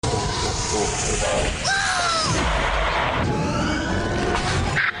Warning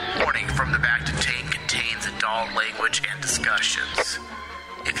from the Bacta Tank contains adult language and discussions.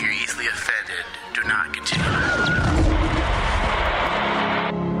 If you're easily offended, do not continue.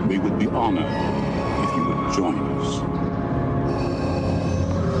 We would be honored if you would join us.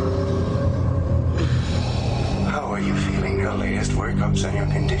 How are you feeling? Your latest workups on your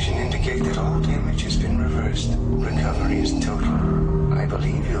condition indicate that all damage has been reversed. Recovery is total. I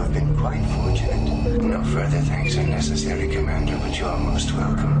believe you have been quite fortunate. No further thanks are necessary, Commander, but you are most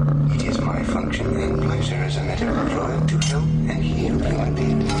welcome. It is my function and pleasure as a medical droid to help and heal human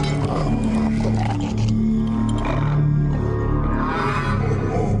beings.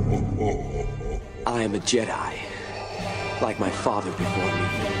 I am a Jedi, like my father before me.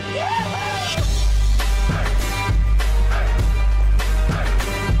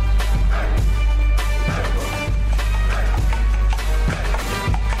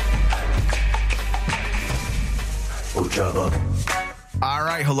 All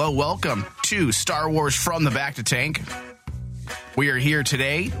right, hello, welcome to Star Wars from the Bacta Tank. We are here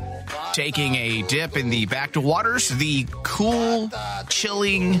today taking a dip in the Bacta waters, the cool,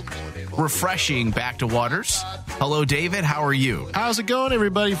 chilling, refreshing Bacta waters. Hello, David. How are you? How's it going,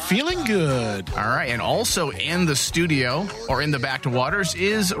 everybody? Feeling good. All right, and also in the studio, or in the Bacta waters,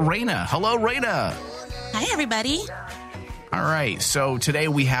 is Raina. Hello, Raina. Hi, everybody. All right, so today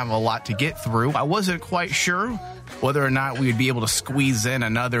we have a lot to get through. I wasn't quite sure whether or not we would be able to squeeze in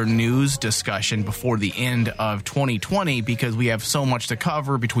another news discussion before the end of 2020 because we have so much to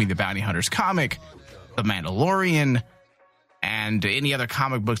cover between the Bounty Hunters comic, The Mandalorian, and any other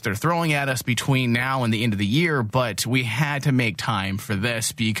comic books they're throwing at us between now and the end of the year. But we had to make time for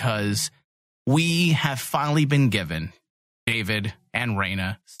this because we have finally been given, David and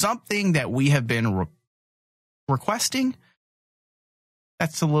Raina, something that we have been requesting.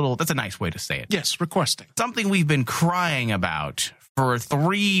 That's a nice way to say it. Yes, requesting. Something we've been crying about for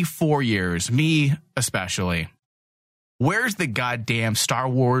 3-4 years, me especially. Where's the goddamn Star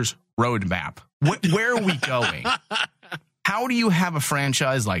Wars roadmap? Where are we going? How do you have a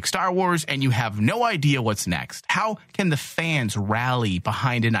franchise like Star Wars and you have no idea what's next? How can the fans rally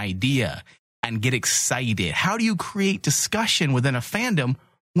behind an idea and get excited? How do you create discussion within a fandom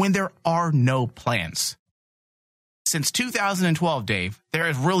when there are no plans? Since 2012, Dave, there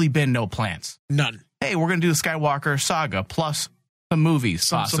has really been no plans. None. Hey, we're going to do the Skywalker saga plus some movies,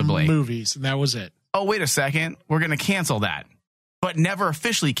 possibly. Some movies, and that was it. Oh, wait a second. We're going to cancel that, but never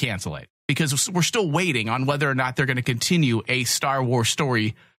officially cancel it because we're still waiting on whether or not they're going to continue a Star Wars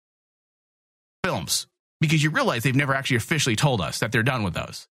story films because you realize they've never actually officially told us that they're done with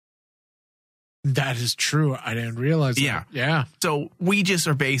those. That is true. I didn't realize that. Yeah. So we just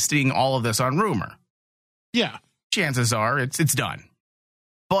are basing all of this on rumor. Yeah. Chances are it's done.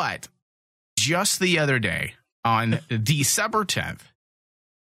 But just the other day, on December 10th,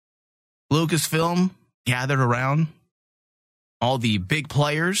 Lucasfilm gathered around all the big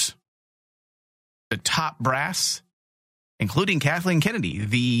players, the top brass, including Kathleen Kennedy,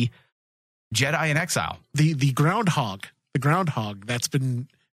 the Jedi in exile. The groundhog that's been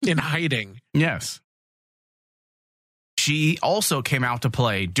in hiding. Yes. She also came out to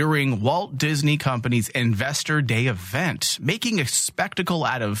play during Walt Disney Company's Investor Day event, making a spectacle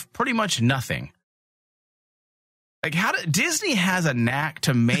out of pretty much nothing. Like Disney has a knack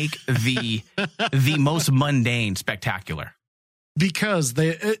to make the most mundane spectacular. Because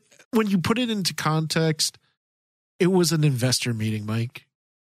when you put it into context, it was an investor meeting, Mike.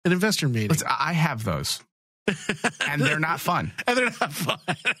 An investor meeting. I have those. And they're not fun.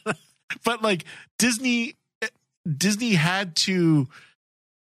 But like Disney had to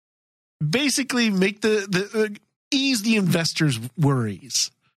basically make the ease the investors'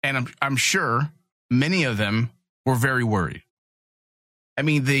 worries. And I'm sure many of them were very worried. I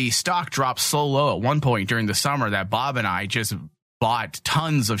mean, the stock dropped so low at one point during the summer that Bob and I just bought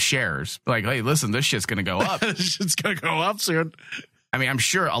tons of shares. Like, hey, listen, this shit's going to go up. This shit's going to go up soon. I mean, I'm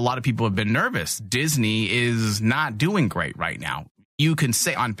sure a lot of people have been nervous. Disney is not doing great right now. You can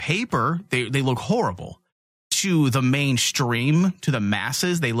say on paper, they look horrible. To the mainstream, to the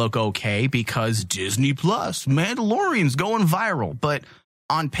masses, they look okay because Disney Plus, Mandalorian's going viral. But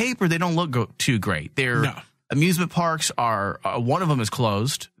on paper, they don't look too great. Their amusement parks are, one of them is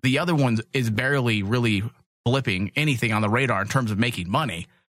closed. The other one is barely really blipping anything on the radar in terms of making money.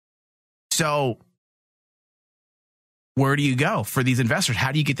 So where do you go for these investors?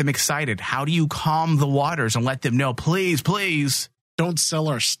 How do you get them excited? How do you calm the waters and let them know, please, don't sell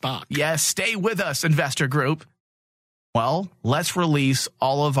our stock. Yes, stay with us, investor group. Well, let's release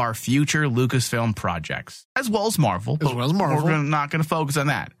all of our future Lucasfilm projects, as well as Marvel. We're not going to focus on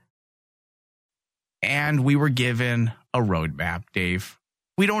that. and we were given a roadmap, Dave.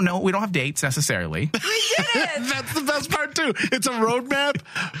 We don't know. We don't have dates necessarily. That's the best part too. It's a roadmap,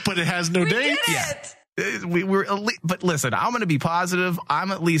 but it has no dates. But listen, I'm going to be positive.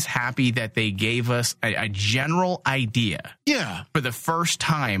 I'm at least happy that they gave us a general idea. Yeah. For the first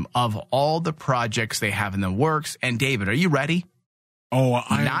time of all the projects they have in the works. And David, are you ready? Oh,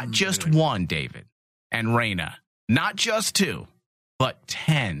 not just one, David and Raina, not just 2, but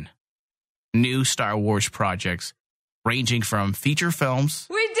 10 new Star Wars projects, ranging from feature films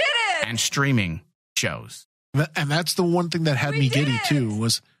and streaming shows. And that's the one thing that had me giddy too,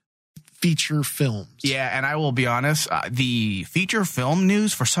 was feature films. Yeah, and I will be honest, the feature film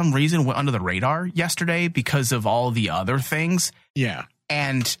news for some reason went under the radar yesterday because of all the other things. Yeah.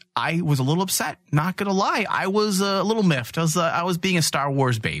 And I was a little upset, not going to lie. I was a little miffed. I was being a Star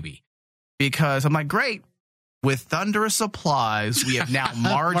Wars baby because I'm like, great. With thunderous applause, we have now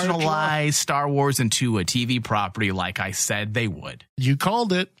marginalized Star Wars into a TV property like I said they would. You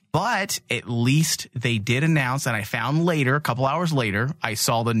called it. But at least they did announce, and I found later, a couple hours later, I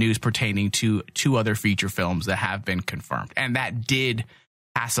saw the news pertaining to 2 other feature films that have been confirmed. And that did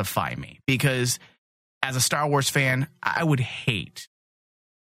pacify me because as a Star Wars fan, I would hate,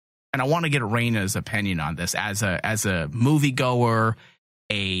 and I want to get Raina's opinion on this, as a moviegoer,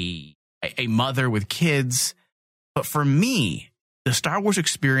 a mother with kids. But for me, the Star Wars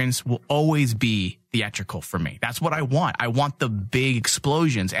experience will always be theatrical for me. That's what I want. I want the big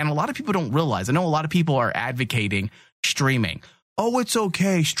explosions. And a lot of people don't realize. I know a lot of people are advocating streaming. Oh, it's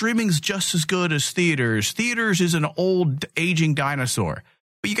okay. Streaming's just as good as theaters. Theaters is an old, aging dinosaur.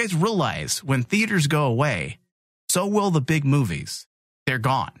 But you guys realize when theaters go away, so will the big movies. They're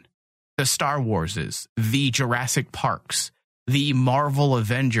gone. The Star Warses, the Jurassic Parks, the Marvel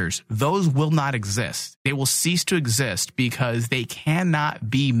Avengers, those will not exist. They will cease to exist because they cannot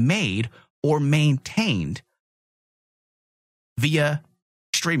be made or maintained via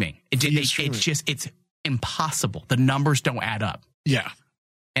streaming. It's impossible. The numbers don't add up. Yeah.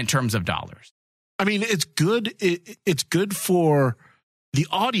 In terms of dollars. I mean, it's good. It's good for the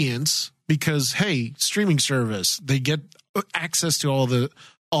audience because, hey, streaming service, they get access to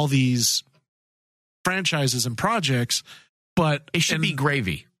all these franchises and projects. But it should be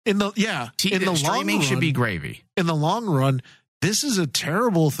gravy. Streaming should be gravy. In the long run, this is a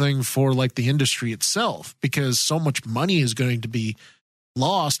terrible thing for like the industry itself because so much money is going to be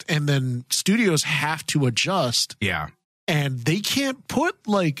lost, and then studios have to adjust. Yeah, and they can't put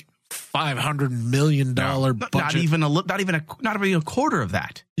like $500 million budget. Not even a quarter of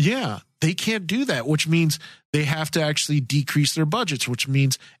that. Yeah, they can't do that, which means they have to actually decrease their budgets, which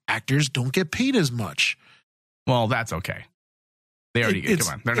means actors don't get paid as much. Well, that's okay. They already come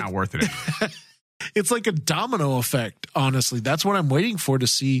on. They're not worth it anymore. It's like a domino effect, honestly. That's what I'm waiting for to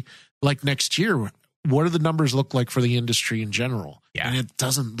see, like next year. What do the numbers look like for the industry in general? Yeah. And it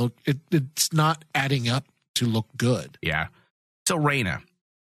doesn't look, it's not adding up to look good. Yeah. So, Raina,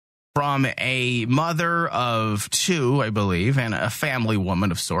 from a mother of 2, I believe, and a family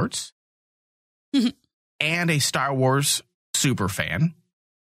woman of sorts, and a Star Wars super fan,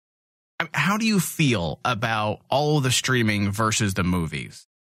 how do you feel about all of the streaming versus the movies?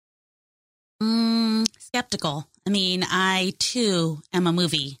 Skeptical. I mean, I too am a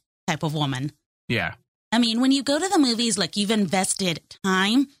movie type of woman. Yeah. I mean, when you go to the movies, like you've invested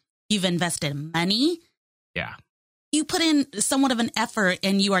time, you've invested money. Yeah. You put in somewhat of an effort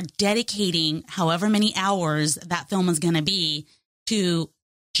and you are dedicating however many hours that film is going to be to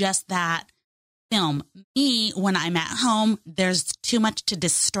just that film. Me, when I'm at home, there's too much to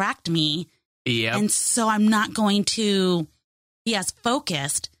distract me. Yeah. And so I'm not going to be as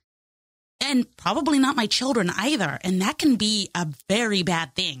focused, and probably not my children either. And that can be a very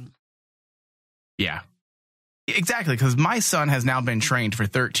bad thing. Yeah, exactly. Because my son has now been trained for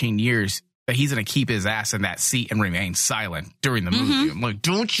 13 years that he's going to keep his ass in that seat and remain silent during the movie. I'm like,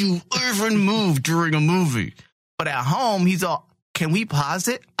 don't you even move during a movie. But at home, he's all, can we pause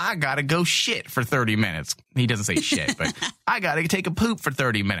it? I got to go shit for 30 minutes. He doesn't say shit, but I got to take a poop for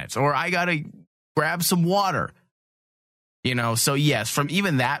 30 minutes, or I got to grab some water. You know, so yes, from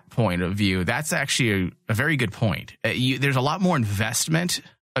even that point of view, that's actually a very good point. There's a lot more investment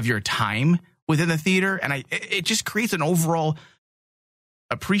of your time within the theater, and it just creates an overall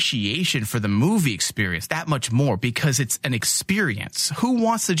appreciation for the movie experience that much more because it's an experience. Who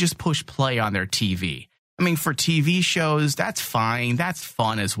wants to just push play on their TV? I mean, for TV shows, that's fine. That's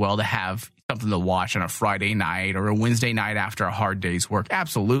fun as well to have something to watch on a Friday night or a Wednesday night after a hard day's work.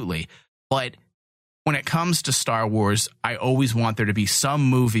 Absolutely. But when it comes to Star Wars, I always want there to be some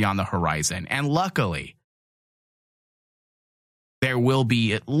movie on the horizon. And luckily, there will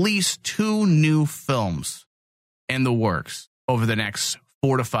be at least 2 new films in the works over the next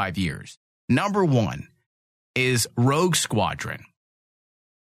 4 to 5 years. Number 1 is Rogue Squadron.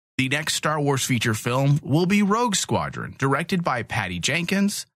 The next Star Wars feature film will be Rogue Squadron, directed by Patty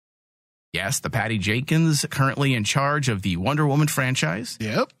Jenkins. Yes, the Patty Jenkins currently in charge of the Wonder Woman franchise.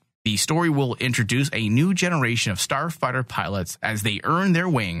 Yep. The story will introduce a new generation of starfighter pilots as they earn their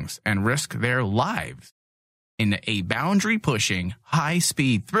wings and risk their lives in a boundary-pushing,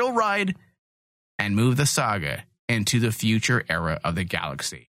 high-speed thrill ride and move the saga into the future era of the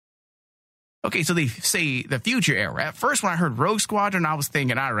galaxy. Okay, so they say the future era. At first, when I heard Rogue Squadron, I was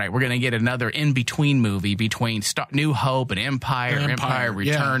thinking, all right, we're going to get another in-between movie between New Hope and Empire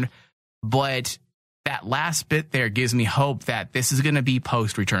Return. Yeah. But that last bit there gives me hope that this is going to be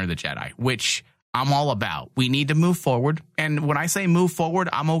post-Return of the Jedi, which I'm all about. We need to move forward. And when I say move forward,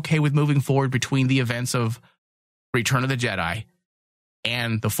 I'm okay with moving forward between the events of Return of the Jedi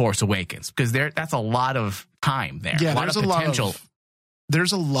and The Force Awakens, because that's a lot of time there. Yeah, a lot of potential.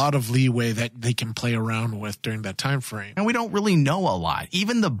 There's a lot of leeway that they can play around with during that time frame. And we don't really know a lot.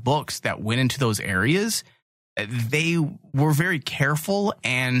 Even the books that went into those areas, they were very careful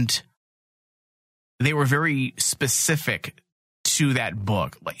and they were very specific to that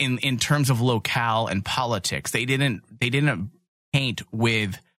book in terms of locale and politics. They didn't paint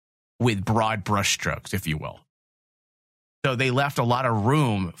with broad brushstrokes, if you will. So they left a lot of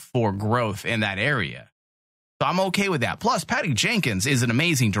room for growth in that area. So I'm okay with that. Plus, Patty Jenkins is an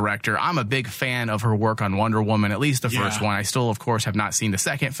amazing director. I'm a big fan of her work on Wonder Woman, at least the first one. I still, of course, have not seen the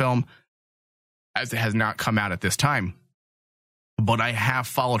second film, as it has not come out at this time. But I have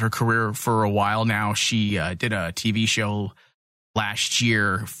followed her career for a while now. She did a TV show last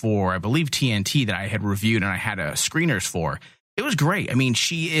year for, I believe, TNT that I had reviewed and I had screeners for. It was great. I mean,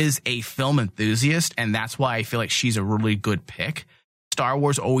 she is a film enthusiast, and that's why I feel like she's a really good pick. Star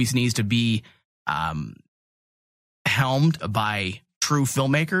Wars always needs to be helmed by true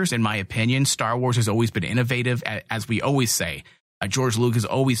filmmakers, in my opinion. Star Wars has always been innovative, as we always say. George Lucas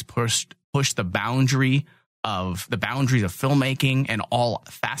always pushed the boundaries of filmmaking and all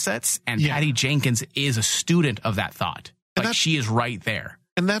facets, and Patty Jenkins is a student of that thought. Like, she is right there.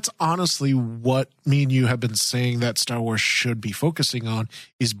 And that's honestly what me and you have been saying that Star Wars should be focusing on,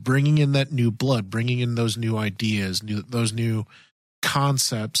 is bringing in that new blood, bringing in those new ideas, those new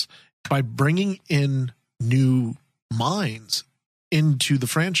concepts, by bringing in new minds into the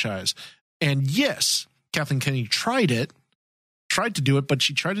franchise. And yes, Kathleen Kennedy tried to do it, but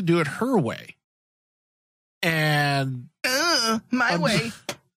she tried to do it her way. And my way.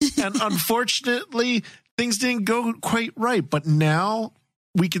 And unfortunately, things didn't go quite right. But now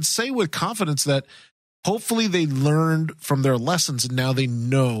we can say with confidence that hopefully they learned from their lessons and now they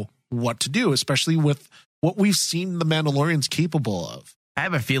know what to do, especially with what we've seen the Mandalorians capable of. I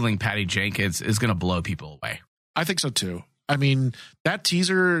have a feeling Patty Jenkins is going to blow people away. I think so too. I mean, that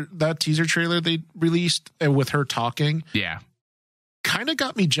teaser trailer they released with her talking, kind of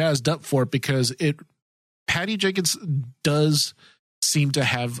got me jazzed up for it, because Patty Jenkins does seem to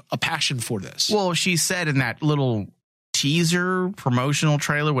have a passion for this. Well, she said in that little teaser, promotional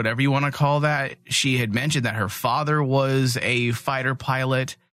trailer, whatever you want to call that, she had mentioned that her father was a fighter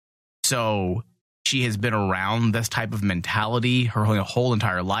pilot. So she has been around this type of mentality her whole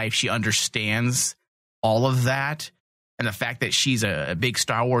entire life. She understands all of that. And the fact that she's a big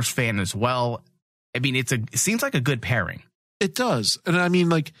Star Wars fan as well. I mean, it seems like a good pairing. It does. And I mean,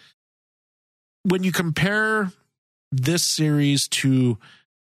 like, when you compare this series to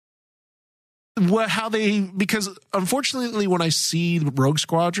because unfortunately, when I see Rogue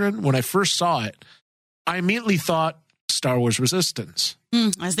Squadron, when I first saw it, I immediately thought Star Wars Resistance.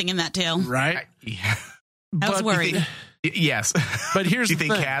 I was thinking that too. Right? I was worried. Yes. But here's the thing.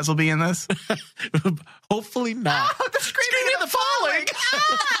 Do you think Kaz will be in this? Hopefully not. Oh, the screaming and the falling.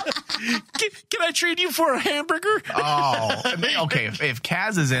 Can I trade you for a hamburger? Oh, okay. If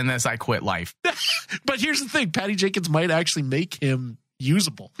Kaz is in this, I quit life. But here's the thing. Patty Jenkins might actually make him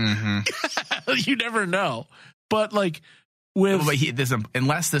usable. Mm-hmm. You never know. But like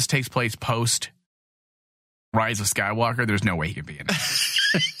unless this takes place post Rise of Skywalker, there's no way he could be in it.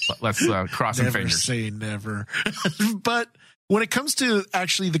 Let's cross some fingers. Never say never. But when it comes to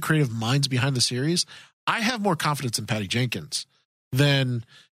actually the creative minds behind the series, I have more confidence in Patty Jenkins than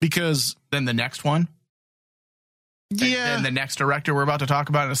the next one. Yeah. Than the next director we're about to talk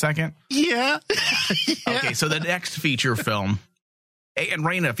about in a second. Yeah. Okay, so the next feature film. Hey, and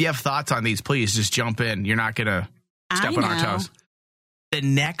Raina, if you have thoughts on these, please just jump in. You're not going to step on our toes. The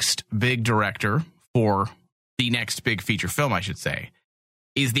next big director for the next big feature film, I should say,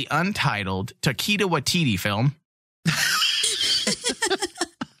 is the untitled Taika Waititi film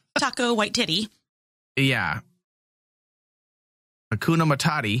Taco White Titty. Yeah. Hakuna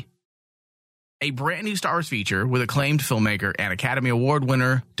Matata, a brand new Star Wars feature with acclaimed filmmaker and Academy Award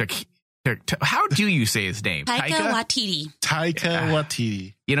winner. How do you say his name? Taika Waititi. Taika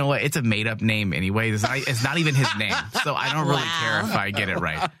Waititi. You know what? It's a made up name anyway. It's not even his name. So I don't really care if I get it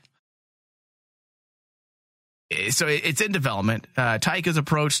right. So it's in development. Taika's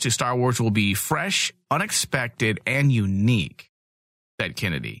approach to Star Wars will be fresh, unexpected, and unique, said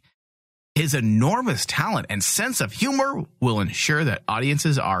Kennedy. His enormous talent and sense of humor will ensure that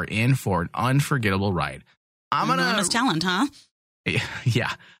audiences are in for an unforgettable ride. Enormous talent, huh? Yeah.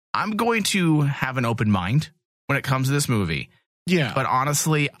 I'm going to have an open mind when it comes to this movie. Yeah. But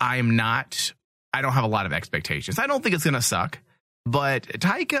honestly, I don't have a lot of expectations. I don't think it's going to suck. But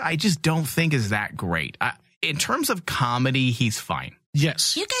Taika, I just don't think is that great. In terms of comedy, he's fine.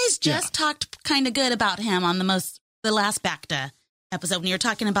 Yes. You guys just talked kind of good about him on the last Bacta episode when you were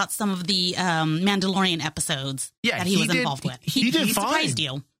talking about some of the Mandalorian episodes that he was involved with. He did fine. Surprised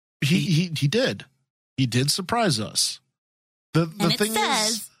you. He did. He did surprise us. The thing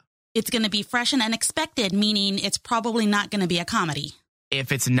is, it's going to be fresh and unexpected, meaning it's probably not going to be a comedy.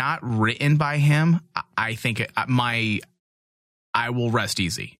 If it's not written by him, I think I will rest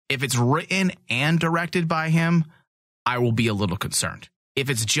easy. If it's written and directed by him, I will be a little concerned. If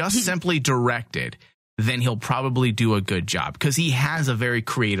it's just simply directed, then he'll probably do a good job because he has a very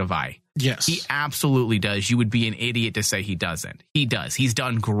creative eye. Yes. He absolutely does. You would be an idiot to say he doesn't. He does. He's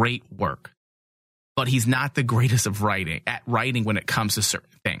done great work. But he's not the greatest at writing when it comes to certain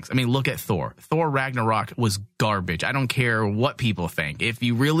things. I mean, look at Thor. Thor Ragnarok was garbage. I don't care what people think. If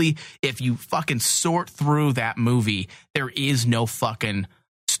you fucking sort through that movie, there is no fucking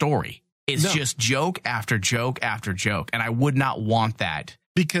story. It's just joke after joke after joke. And I would not want that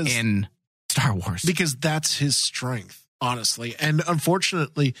in Star Wars. Because that's his strength, honestly. And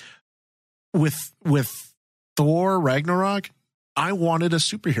unfortunately, with Thor Ragnarok, I wanted a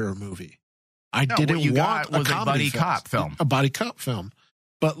superhero movie. I didn't want a buddy cop film. A buddy cop film.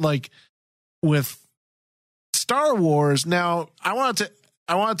 But like with Star Wars, now I want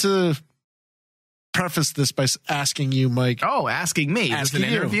to preface this by asking you, Mike. Oh, asking me? Is this an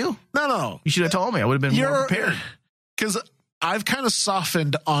interview? No. You should have told me. I would have been more prepared. Because I've kind of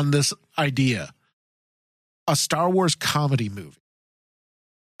softened on this idea. A Star Wars comedy movie.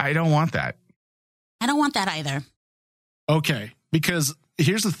 I don't want that. I don't want that either. Okay. Because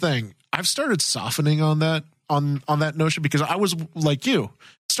here's the thing. I've started softening on that notion because I was like you.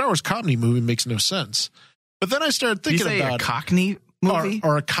 Star Wars comedy movie makes no sense. But then I started thinking about a Cockney movie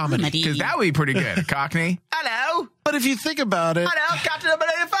or a comedy because that would be pretty good. Cockney. Hello. But if you think about it, hello, Captain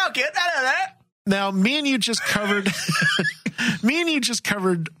Millennium Falcon. Hello there. Now, me and you just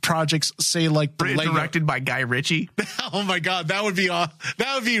covered projects, say like the Lego. Directed by Guy Ritchie. Oh my God, that would be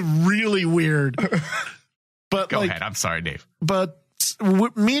really weird. But go ahead. I'm sorry, Dave. But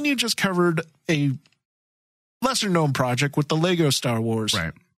me and you just covered a lesser known project with the Lego Star Wars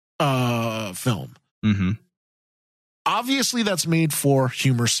film. Mm-hmm. Obviously, that's made for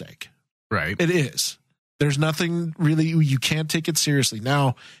humor's sake. Right. It is. There's nothing really, you can't take it seriously.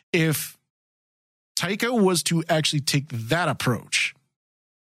 Now, if Taika was to actually take that approach,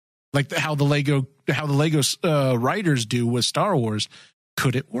 like how the Lego writers do with Star Wars,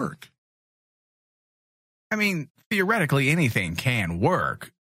 could it work? I mean, theoretically, anything can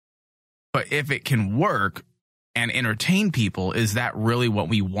work. But if it can work and entertain people, is that really what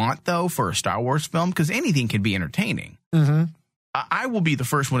we want, though, for a Star Wars film? Because anything can be entertaining. Mm-hmm. I will be the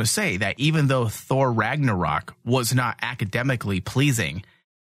first one to say that even though Thor Ragnarok was not academically pleasing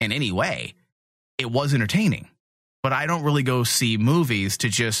in any way, it was entertaining. But I don't really go see movies to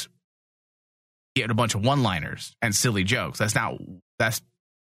just get a bunch of one-liners and silly jokes. That's not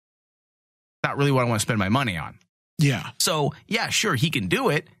really what I want to spend my money on. Yeah. So, yeah, sure, he can do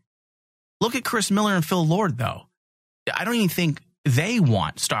it. Look at Chris Miller and Phil Lord, though. I don't even think they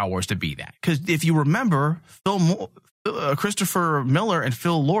want Star Wars to be that. Because if you remember, Christopher Miller and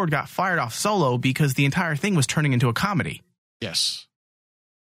Phil Lord got fired off Solo because the entire thing was turning into a comedy. Yes.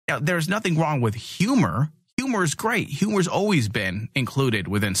 Now, there's nothing wrong with humor. Humor is great. Humor's always been included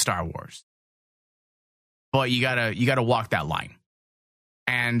within Star Wars. But you gotta walk that line.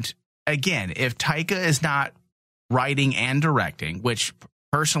 And again, if Taika is not writing and directing, which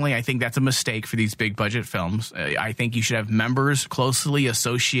personally I think that's a mistake for these big budget films. I think you should have members closely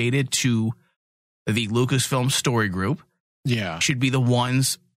associated to the Lucasfilm story group. Yeah. Should be the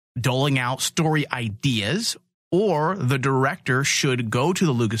ones doling out story ideas, or the director should go to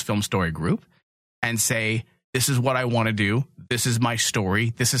the Lucasfilm story group and say, this is what I want to do. This is my story.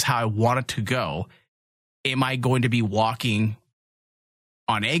 This is how I want it to go. Am I going to be walking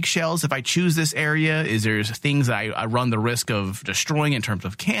on eggshells if I choose this area? Is there things that I run the risk of destroying in terms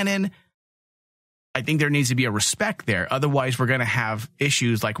of canon? I think there needs to be a respect there. Otherwise, we're going to have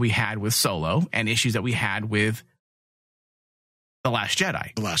issues like we had with Solo and issues that we had with The Last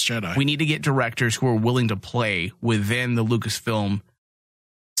Jedi. The Last Jedi. We need to get directors who are willing to play within the Lucasfilm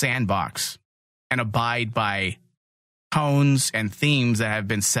sandbox and abide by tones and themes that have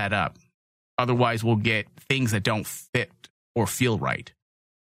been set up. Otherwise, we'll get things that don't fit or feel right.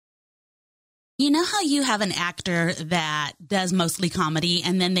 You know how you have an actor that does mostly comedy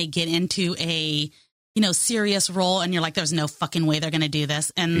and then they get into a, serious role and you're like, there's no fucking way they're going to do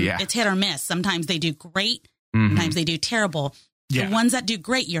this. And it's hit or miss. Sometimes they do great. Sometimes they do terrible. Yeah. The ones that do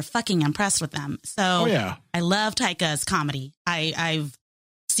great, you're fucking impressed with them. So I love Taika's comedy. I've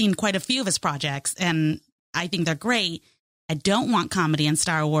seen quite a few of his projects and I think they're great. I don't want comedy in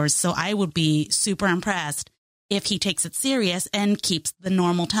Star Wars, so I would be super impressed if he takes it serious and keeps the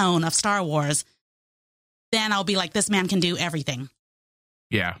normal tone of Star Wars. Then I'll be like, this man can do everything.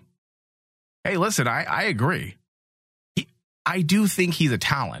 Yeah. Hey, listen, I agree. I do think he's a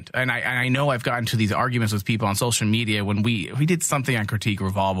talent. And I know I've gotten to these arguments with people on social media when we did something on Critique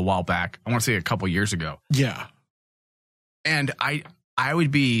Revolve a while back. I want to say a couple years ago. Yeah. And I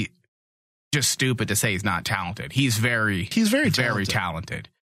would be just stupid to say he's not talented. He's very talented.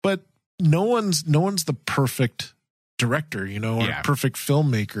 But no one's the perfect director, or a perfect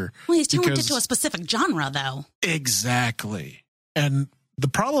filmmaker. Well, he's talented to a specific genre, though. Exactly. And the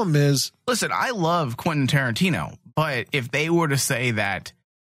problem is, listen, I love Quentin Tarantino, but if they were to say that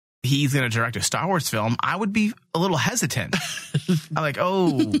he's going to direct a Star Wars film, I would be a little hesitant. I'm like,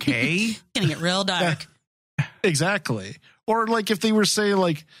 okay. Gonna get real dark. Exactly. Or like if they were say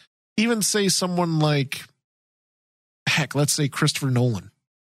like, even say someone like, heck, let's say Christopher Nolan.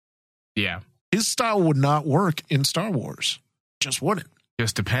 Yeah. His style would not work in Star Wars. Just wouldn't.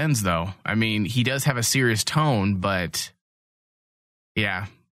 Just depends, though. I mean, he does have a serious tone, but yeah.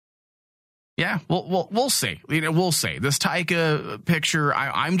 Yeah, we'll see. We'll see. This Taika picture,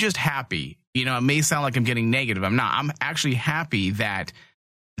 I'm just happy. It may sound like I'm getting negative. I'm not. I'm actually happy that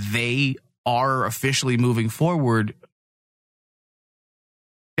they are officially moving forward.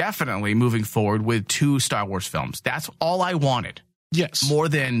 Definitely moving forward with 2 Star Wars films. That's all I wanted. Yes. More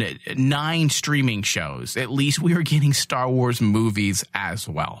than 9 streaming shows. At least we are getting Star Wars movies as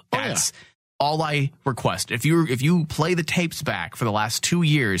well. That's all I request. If you play the tapes back for the last 2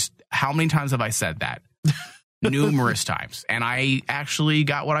 years, how many times have I said that? Numerous times. And I actually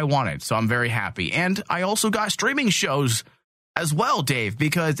got what I wanted. So I'm very happy. And I also got streaming shows as well, Dave,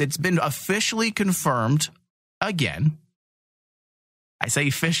 because it's been officially confirmed again. I say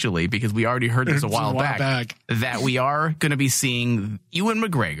officially because we already heard this a while back that we are going to be seeing Ewan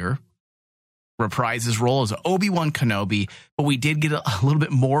McGregor reprise his role as Obi-Wan Kenobi, but we did get a little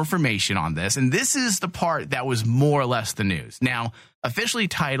bit more information on this, and this is the part that was more or less the news. Now, officially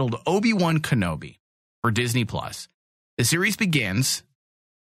titled Obi-Wan Kenobi for Disney+, the series begins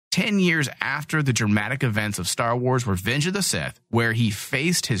 10 years after the dramatic events of Star Wars Revenge of the Sith, where he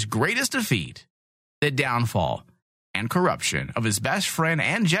faced his greatest defeat, the downfall and corruption of his best friend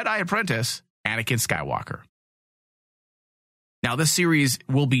and Jedi apprentice, Anakin Skywalker. Now, this series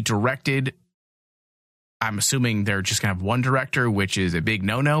will be directed, I'm assuming they're just going to have one director, which is a big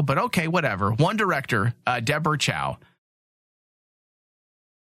no-no, but okay, whatever. One director, Deborah Chow.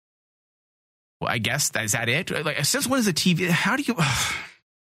 Well, I guess, is that it? Like, since when is a TV, how do you...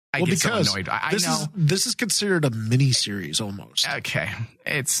 I get so annoyed. I know. This is considered a mini series almost. Okay.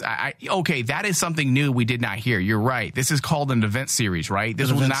 Okay, that is something new we did not hear. You're right. This is called an event series, right?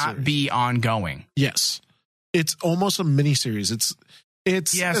 This will not be ongoing. Yes. It's almost a mini series. It's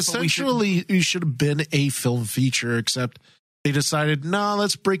essentially it should have been a film feature, except they decided,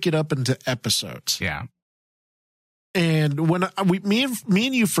 let's break it up into episodes. Yeah. And when me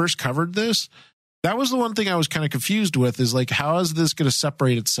and you first covered this, that was the one thing I was kind of confused with, is like, how is this going to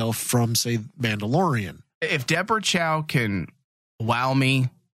separate itself from, say, Mandalorian? If Deborah Chow can wow me,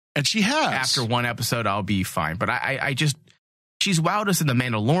 and she has, after one episode, I'll be fine. But she's wowed us in The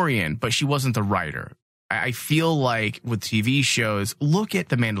Mandalorian, but she wasn't the writer. I feel like with TV shows, look at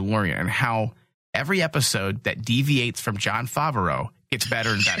The Mandalorian and how every episode that deviates from Jon Favreau gets better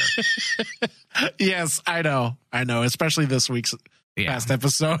and better. Yes, I know. Especially this week's past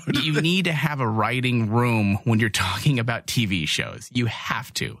episode. You need to have a writing room when you're talking about TV shows. You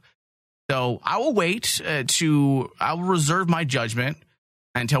have to. So I will wait I'll reserve my judgment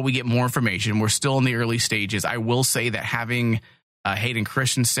until we get more information. We're still in the early stages. I will say that having Hayden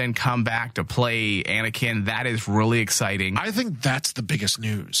Christensen come back to play Anakin, that is really exciting. I think that's the biggest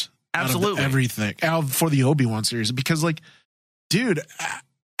news. Absolutely. Out of everything for the Obi-Wan series, because like dude,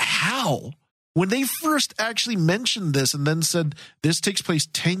 how? When they first actually mentioned this and then said this takes place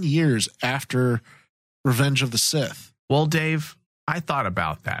 10 years after Revenge of the Sith. Well, Dave, I thought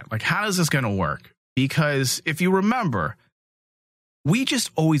about that. Like, how is this going to work? Because if you remember, we just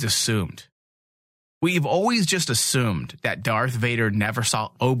always assumed. We've always just assumed that Darth Vader never saw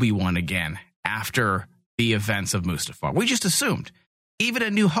Obi-Wan again after the events of Mustafar. We just assumed. Even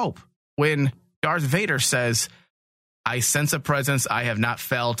in New Hope, when Darth Vader says, I sense a presence I have not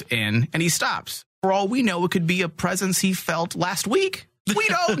felt in, and he stops. For all we know, it could be a presence he felt last week. We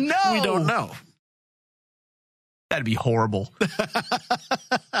don't know. We don't know. That'd be horrible.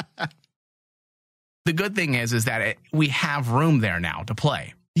 The good thing is that we have room there now to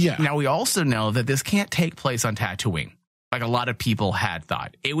play. Yeah. Now, we also know that this can't take place on Tatooine, like a lot of people had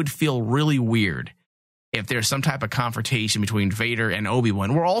thought. It would feel really weird if there's some type of confrontation between Vader and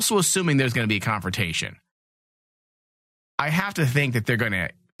Obi-Wan. We're also assuming there's going to be a confrontation. I have to think that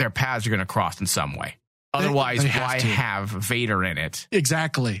their paths are going to cross in some way. Otherwise, why have Vader in it?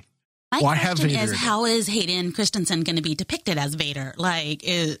 Exactly. My question is, how is Hayden Christensen going to be depicted as Vader? Like,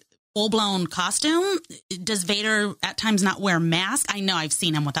 full-blown costume? Does Vader at times not wear a mask? I know I've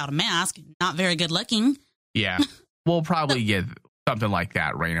seen him without a mask. Not very good looking. Yeah. We'll probably get something like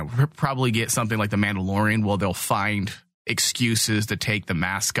that, Raina. We'll probably get something like The Mandalorian, where they'll find excuses to take the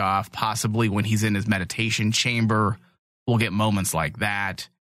mask off. Possibly when he's in his meditation chamber, we'll get moments like that.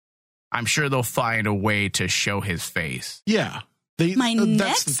 I'm sure they'll find a way to show his face. Yeah. My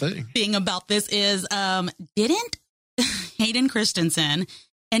next thing about this is, didn't Hayden Christensen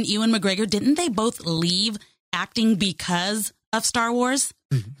and Ewan McGregor, didn't they both leave acting because of Star Wars?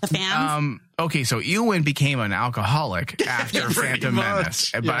 The fans? Okay, so Ewan became an alcoholic after Phantom Menace.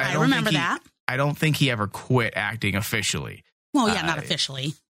 But yeah. I remember that. I don't think he ever quit acting officially. Well, yeah, not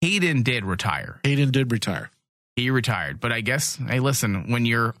officially. Hayden did retire. He retired. But I guess, hey, listen, when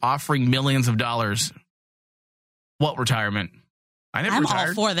you're offering millions of dollars, what retirement? I'm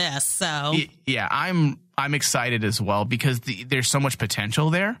retired. All for this, so. Yeah, I'm excited as well because there's so much potential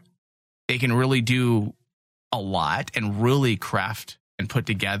there. They can really do a lot and really craft and put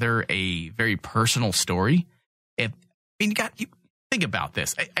together a very personal story. You think about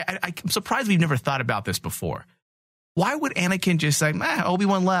this. I'm surprised we've never thought about this before. Why would Anakin just say,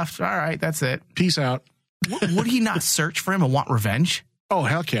 Obi-Wan left. All right, that's it. Peace out. Would he not search for him and want revenge? Oh,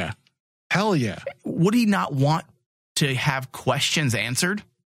 heck yeah. Hell yeah. Would he not want to have questions answered?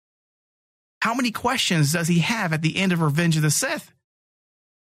 How many questions does he have at the end of Revenge of the Sith?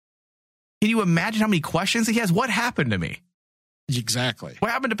 Can you imagine how many questions he has? What happened to me? Exactly. What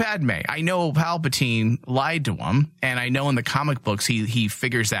happened to Padme? I know Palpatine lied to him, and I know in the comic books he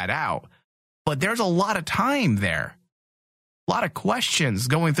figures that out. But there's a lot of time there. A lot of questions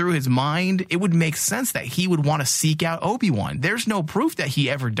going through his mind. It would make sense that he would want to seek out Obi-Wan. There's no proof that he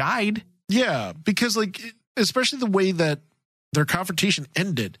ever died. Yeah, because especially the way that their confrontation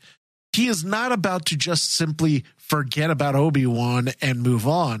ended, he is not about to just simply forget about Obi-Wan and move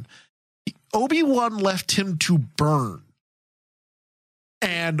on. Obi-Wan left him to burn.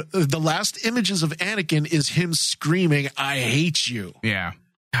 And the last images of Anakin is him screaming, I hate you. Yeah.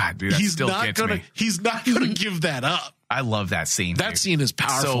 God, dude, that still gets me. He's not going to give that up. I love that scene. That scene is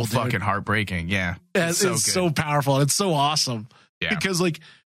powerful. So fucking heartbreaking. Yeah. It's so powerful. It's so awesome. Yeah. Because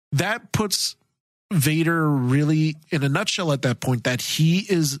that puts Vader really in a nutshell at that point, that he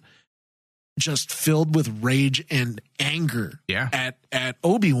is just filled with rage and anger at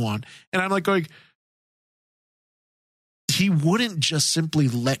Obi-Wan. And I'm going, he wouldn't just simply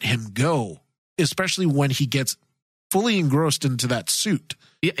let him go, especially when he gets fully engrossed into that suit.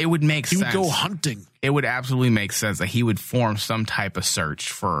 It would make sense. He would go hunting. It would absolutely make sense that he would form some type of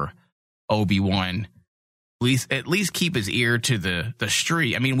search for Obi-Wan. At least keep his ear to the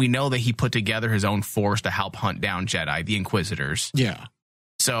street. I mean, we know that he put together his own force to help hunt down Jedi, the Inquisitors. Yeah.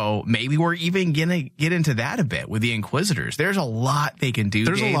 So maybe we're even going to get into that a bit with the Inquisitors. There's a lot they can do,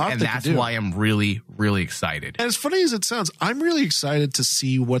 Dave, and that's why I'm really, really excited. And as funny as it sounds, I'm really excited to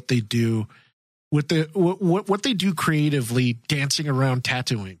see what they do with what they do creatively dancing around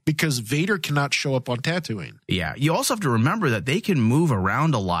Tatooine, because Vader cannot show up on Tatooine. Yeah. You also have to remember that they can move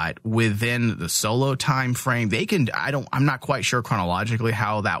around a lot within the Solo time frame. They can, I'm not quite sure chronologically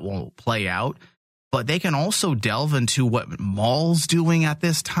how that will play out, but they can also delve into what Maul's doing at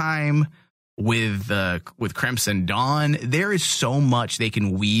this time with Crimson Dawn. There is so much they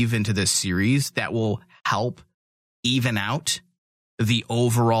can weave into this series that will help even out the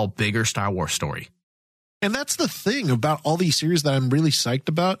overall bigger Star Wars story. And that's the thing about all these series that I'm really psyched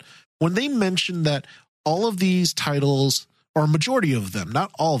about. When they mentioned that all of these titles, or a majority of them, not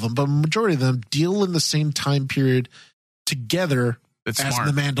all of them, but a majority of them, deal in the same time period together It's as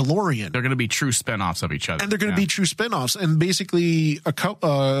smart. the Mandalorian. They're going to be true spinoffs of each other. And they're going to be true spinoffs. And basically, a couple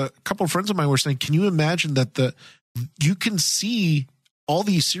of friends of mine were saying, can you imagine that you can see all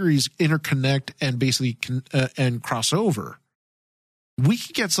these series interconnect and basically and cross over? We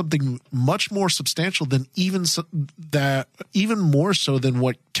could get something much more substantial than even more so than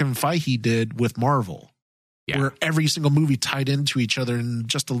what Kevin Feige did with Marvel, where every single movie tied into each other in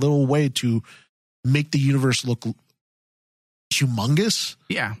just a little way to make the universe look humongous.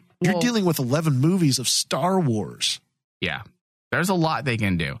 Yeah. You're dealing with 11 movies of Star Wars. Yeah. There's a lot they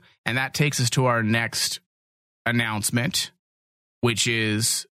can do. And that takes us to our next announcement, which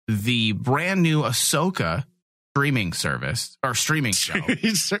is the brand new Ahsoka streaming service or streaming show.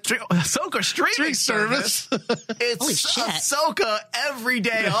 Ahsoka streaming service. It's Holy shit. Ahsoka every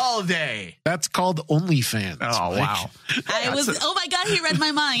day, all day. That's called OnlyFans. Oh, wow. Oh my God, he read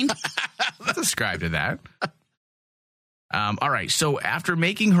my mind. Let's ascribe to that. All right. So after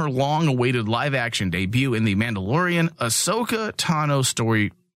making her long-awaited live-action debut in The Mandalorian, Ahsoka Tano's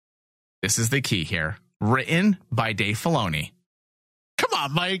story, this is the key here, written by Dave Filoni. Come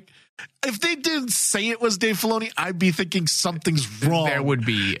on, Mike. If they didn't say it was Dave Filoni, I'd be thinking something's wrong. There would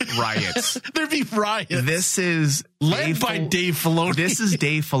be riots. There'd be riots. This is led by Dave Filoni. This is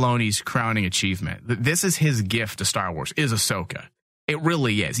Dave Filoni's crowning achievement. This is his gift to Star Wars, is Ahsoka. It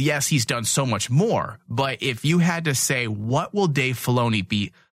really is. Yes, he's done so much more, but if you had to say, what will Dave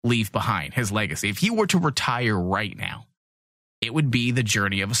Filoni leave behind, his legacy? If he were to retire right now, it would be the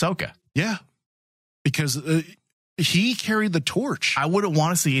journey of Ahsoka. Yeah, because he carried the torch. I wouldn't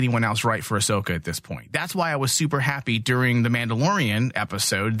want to see anyone else write for Ahsoka at this point. That's why I was super happy during the Mandalorian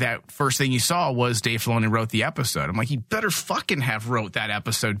episode that first thing you saw was Dave Filoni wrote the episode. I'm like, you better fucking have wrote that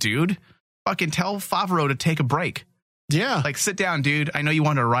episode, dude. Fucking tell Favreau to take a break. Yeah. Like, sit down, dude. I know you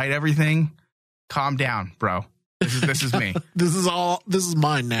want to write everything. Calm down, bro. This is me. This is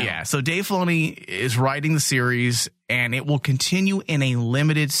mine now. Yeah. So Dave Filoni is writing the series, and it will continue in a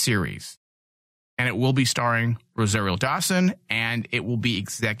limited series. And it will be starring Rosario Dawson, and it will be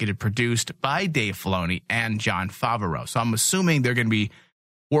executive produced by Dave Filoni and Jon Favreau. So I'm assuming they're going to be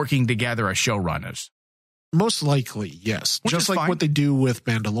working together as showrunners. Most likely, yes. Which just is like fine. what they do with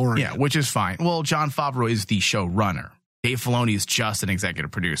Mandalorian. Yeah, which is fine. Well, Jon Favreau is the showrunner. Dave Filoni is just an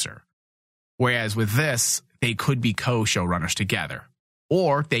executive producer. Whereas with this, they could be co-showrunners together.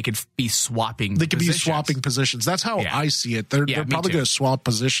 Or they could be swapping They could positions. be swapping positions. That's how I see it. They're me probably too. going to swap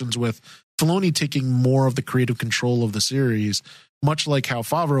positions with Filoni taking more of the creative control of the series, much like how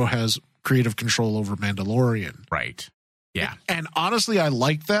Favreau has creative control over Mandalorian. Right. Yeah. And honestly, I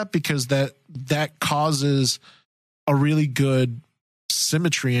like that because that causes a really good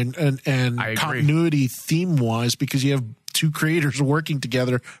symmetry and continuity theme-wise because you have two creators working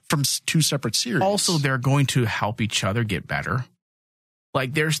together from two separate series. Also, they're going to help each other get better.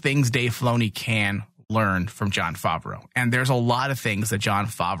 Like, there's things Dave Filoni can learn from Jon Favreau. And there's a lot of things that Jon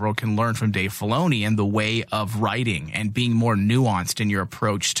Favreau can learn from Dave Filoni in the way of writing and being more nuanced in your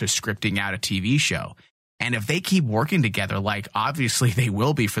approach to scripting out a TV show. And if they keep working together, like obviously they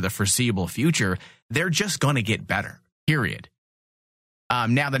will be for the foreseeable future, they're just going to get better, period.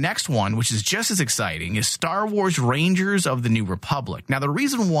 Now, the next one, which is just as exciting, is Star Wars Rangers of the New Republic. Now, the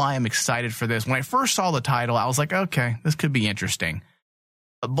reason why I'm excited for this, when I first saw the title, I was like, okay, this could be interesting.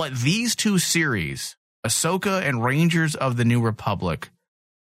 But these two series, Ahsoka and Rangers of the New Republic,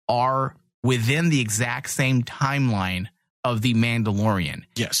 are within the exact same timeline of The Mandalorian.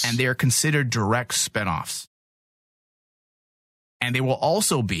 Yes. And they're considered direct spinoffs. And they will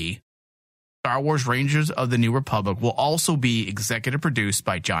also be, Star Wars Rangers of the New Republic will also be executive produced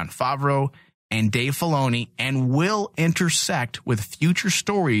by Jon Favreau and Dave Filoni and will intersect with future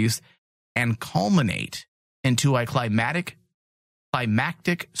stories and culminate into a climactic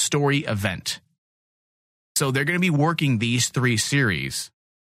story event. So they're going to be working these three series,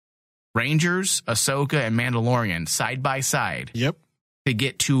 Rangers, Ahsoka, and Mandalorian, side by side. Yep. To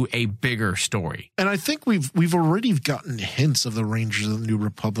get to a bigger story. And I think we've already gotten hints of the Rangers of the New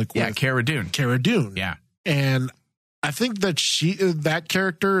Republic with Cara Dune. Cara Dune. Yeah. And I think that that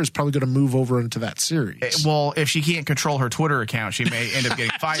character is probably going to move over into that series. Well, if she can't control her Twitter account, she may end up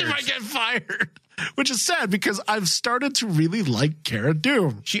getting fired. She might get fired, which is sad because I've started to really like Cara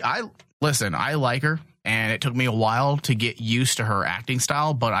Dune. I like her, and it took me a while to get used to her acting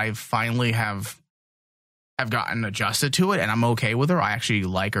style, but I finally have gotten adjusted to it, and I'm okay with her. I actually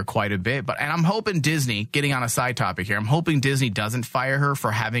like her quite a bit, and I'm hoping Disney, getting on a side topic here, I'm hoping Disney doesn't fire her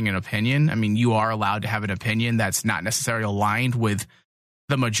for having an opinion. I mean, you are allowed to have an opinion that's not necessarily aligned with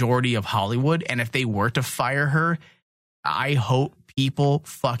the majority of Hollywood, and if they were to fire her, I hope people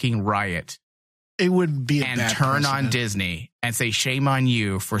fucking riot it wouldn't be a and bad turn on precedent. Disney and say, shame on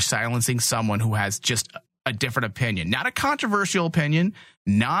you for silencing someone who has just a different opinion, not a controversial opinion,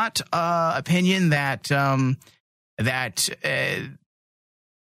 not opinion that's an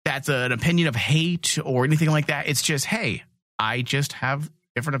opinion of hate or anything like that. It's just, hey, I just have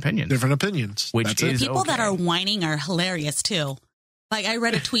different opinions. Which That's it. is People that okay. are whining are hilarious too. Like I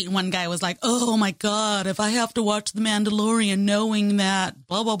read a tweet and one guy was like, "Oh my God, if I have to watch The Mandalorian knowing that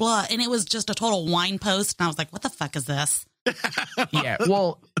blah, blah, blah." And it was just a total whine post. And I was like, what the fuck is this? Yeah,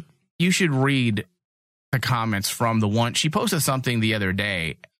 well, you should read the comments from the one. She posted something the other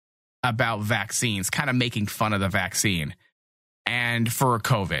day about vaccines, kind of making fun of the vaccine and for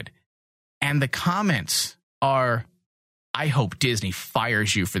COVID. And the comments are, I hope Disney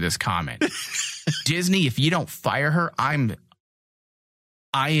fires you for this comment. Disney, if you don't fire her, I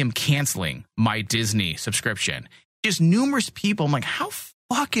am canceling my Disney subscription. Just numerous people. I'm like, how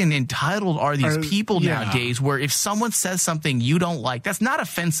fucking entitled are these people nowadays where if someone says something you don't like, that's not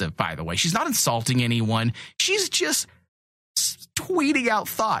offensive, by the way. She's not insulting anyone. She's just tweeting out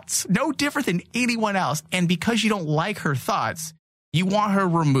thoughts, no different than anyone else. And because you don't like her thoughts, you want her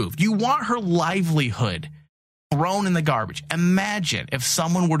removed. You want her livelihood thrown in the garbage. Imagine if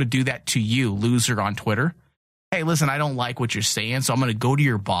someone were to do that to you, loser on Twitter. Hey, listen, I don't like what you're saying, so I'm going to go to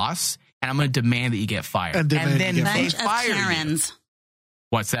your boss and I'm going to demand that you get fired. And then they Bunch of fire Karens. you.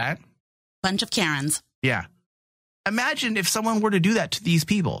 What's that? Bunch of Karens. Yeah. Imagine if someone were to do that to these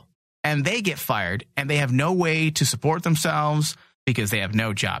people and they get fired and they have no way to support themselves because they have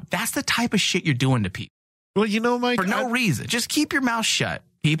no job. That's the type of shit you're doing to people. Well, you know, Mike, for no reason. Just keep your mouth shut,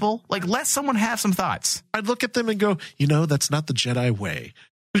 people. Like, let someone have some thoughts. I'd look at them and go, you know, that's not the Jedi way.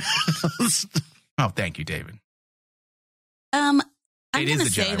 Oh, thank you, David. I'm It is going to the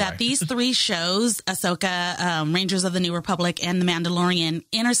say Jedi that way. these three shows, Ahsoka, Rangers of the New Republic, and The Mandalorian,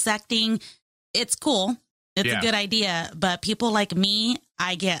 intersecting, it's cool. It's a good idea. But people like me,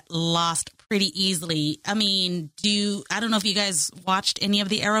 I get lost pretty easily. I mean, I don't know if you guys watched any of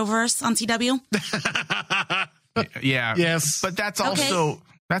the Arrowverse on CW? Yeah. Yes. But that's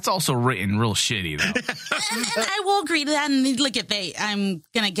also written real shitty, though. and I will agree to that. And look at I'm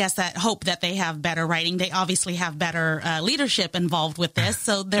going to guess hope that they have better writing. They obviously have better leadership involved with this.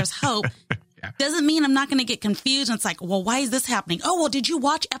 So there's hope. Yeah. Doesn't mean I'm not going to get confused. And it's like, well, why is this happening? Oh, well, did you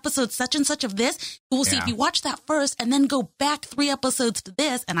watch episode such and such of this? We'll see if you watch that first and then go back 3 episodes to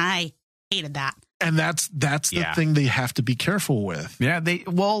this. And I hated that. And that's the thing they have to be careful with. Yeah, they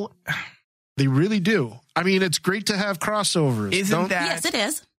really do. I mean, it's great to have crossovers. Yes, it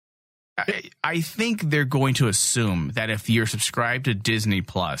is. I think they're going to assume that if you're subscribed to Disney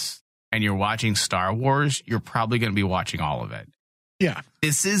Plus and you're watching Star Wars, you're probably going to be watching all of it. Yeah.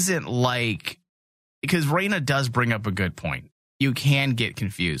 This isn't like, because Raina does bring up a good point. You can get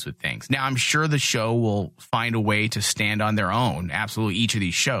confused with things. Now, I'm sure the show will find a way to stand on their own. Absolutely, each of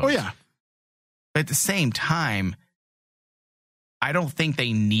these shows. Oh, yeah. But at the same time, I don't think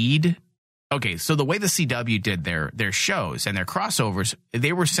they need. Okay, so the way the CW did their shows and their crossovers,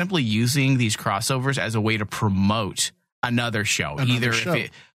 they were simply using these crossovers as a way to promote another show.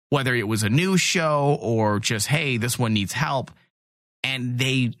 Whether it was a new show or just, hey, this one needs help. And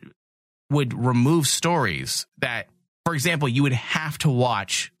they would remove stories that, for example, you would have to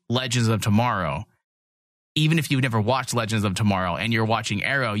watch Legends of Tomorrow. Even if you've never watched Legends of Tomorrow and you're watching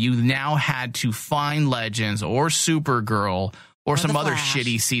Arrow, you now had to find Legends or Supergirl or some other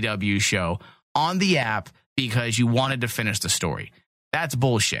shitty CW show on the app because you wanted to finish the story. That's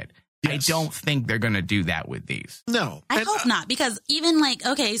bullshit. Yes. I don't think they're going to do that with these. No. I hope not, because even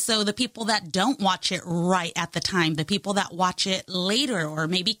so the people that don't watch it right at the time, the people that watch it later or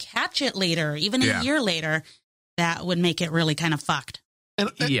maybe catch it later, even a year later, that would make it really kind of fucked.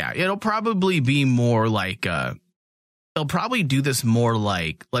 Yeah, it'll probably be more like, they'll probably do this more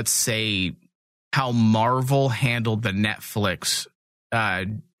like, let's say, how Marvel handled the Netflix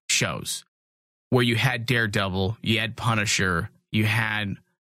shows, where you had Daredevil, you had Punisher, you had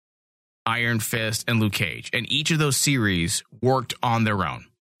Iron Fist and Luke Cage, and each of those series worked on their own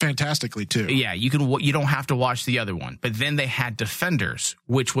fantastically too. Yeah, you don't have to watch the other one. But then they had Defenders,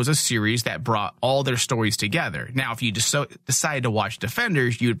 which was a series that brought all their stories together. Now, if you decided to watch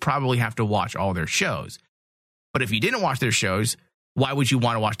Defenders, you'd probably have to watch all their shows. But if you didn't watch their shows, why would you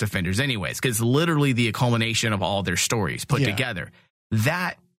want to watch Defenders anyways? Because it's literally the culmination of all their stories put together.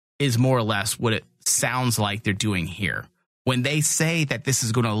 That is more or less what it sounds like they're doing here. When they say that this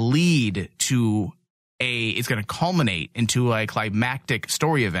is going to lead to it's going to culminate into a climactic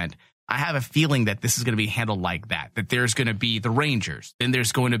story event, I have a feeling that this is going to be handled like that. That there's going to be the Rangers, then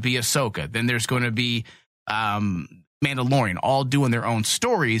there's going to be Ahsoka, then there's going to be Mandalorian, all doing their own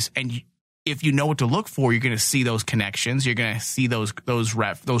stories, and if you know what to look for, you're going to see those connections. You're going to see those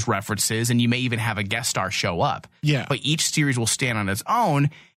references, and you may even have a guest star show up. Yeah. But each series will stand on its own,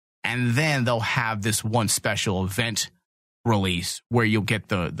 and then they'll have this one special event release where you'll get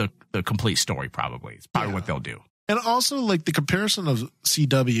the complete story. Probably it's probably what they'll do. And also, like, the comparison of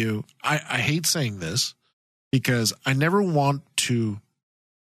CW, I hate saying this because I never want to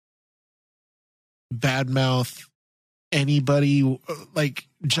badmouth anybody, like,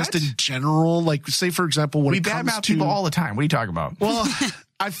 just in general. Like, say, for example, when we it comes badmouth to people all the time. What are you talking about? Well,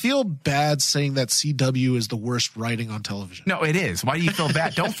 I feel bad saying that CW is the worst writing on television. No, it is. Why do you feel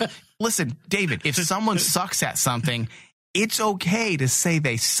bad? Listen, David, if someone sucks at something, it's okay to say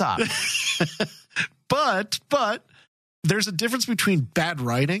they suck. But there's a difference between bad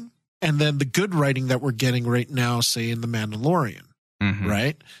writing and then the good writing that we're getting right now, say in The Mandalorian,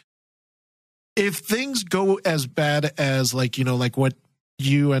 right? If things go as bad as, like, you know, like what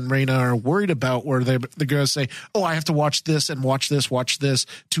you and Raina are worried about, where they're going to say, oh, I have to watch this and watch this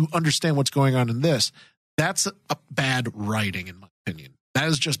to understand what's going on in this. That's a bad writing, in my opinion. That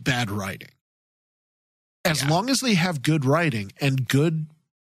is just bad writing. As long as they have good writing and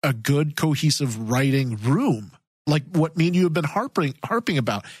a good cohesive writing room, like what me and you have been harping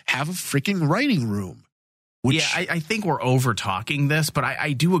about, have a freaking writing room. I think we're over talking this, but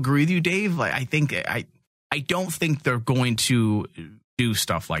I do agree with you, Dave. Like, I don't think they're going to do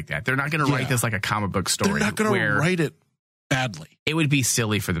stuff like that. They're not going to write this like a comic book story. They're not going to write it badly. It would be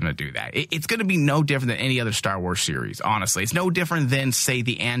silly for them to do that. It's going to be no different than any other Star Wars series, honestly. It's no different than, say,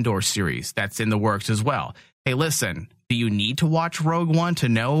 the Andor series that's in the works as well. Hey, listen, do you need to watch Rogue One to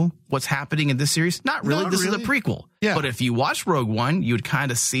know what's happening in this series? Not really. This is a prequel. Yeah. But if you watch Rogue One, you'd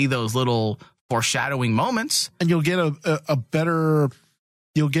kind of see those little foreshadowing moments. And you'll get a bigger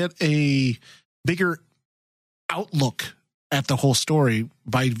outlook at the whole story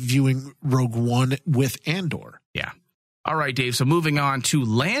by viewing Rogue One with Andor. Yeah. All right, Dave. So moving on to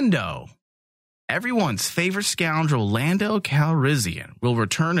Lando. Everyone's favorite scoundrel, Lando Calrissian, will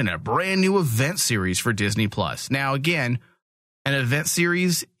return in a brand new event series for Disney+. Now, again, an event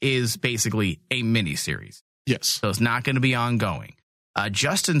series is basically a mini-series. Yes. So it's not going to be ongoing.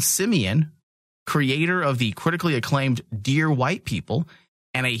 Justin Simeon, creator of the critically acclaimed Dear White People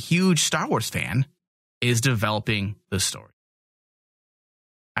and a huge Star Wars fan, is developing the story.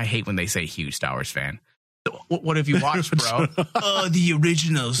 I hate when they say huge Star Wars fan. What have you watched, bro? The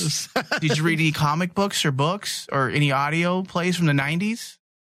originals. Did you read any comic books or any audio plays from the 90s?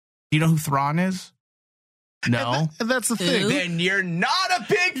 Do you know who Thrawn is? No. And that's the thing. Then you're not a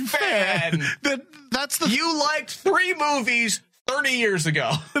big fan. You liked 3 movies 30 years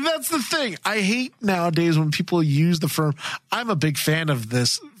ago. And that's the thing. I hate nowadays when people use the firm, I'm a big fan of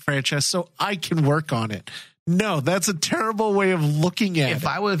this franchise, so I can work on it. No, that's a terrible way of looking at it. If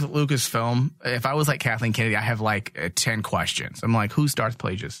I was Lucasfilm, if I was like Kathleen Kennedy, I have like 10 questions. I'm like, who's Darth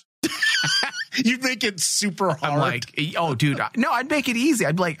Plagueis? You'd make it super hard. I'm like, oh, dude. No, I'd make it easy.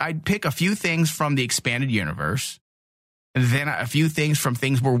 I'd pick a few things from the expanded universe, and then a few things from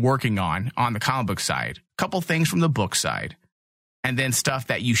things we're working on the comic book side, a couple things from the book side, and then stuff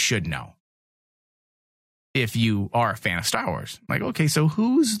that you should know if you are a fan of Star Wars. Like, okay, so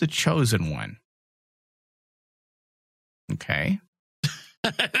who's the chosen one? Okay.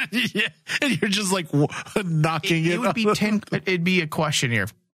 Yeah, and you're just like knocking it. It would be 10. It'd be a questionnaire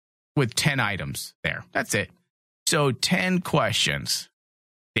with 10 items there. That's it. So 10 questions.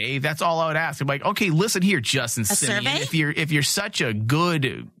 Dave, that's all I would ask. I'm like, okay, listen here, Justin Simeon. If you're such a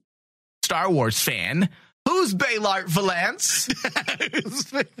good Star Wars fan, who's Baylart Valance?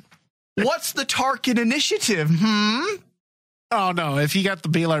 What's the Tarkin Initiative? Oh no! If you got the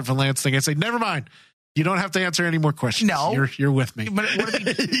Baylart Valance thing, I'd say never mind. You don't have to answer any more questions. No. You're with me. But what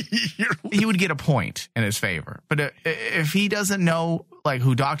if he would get a point in his favor. But if he doesn't know like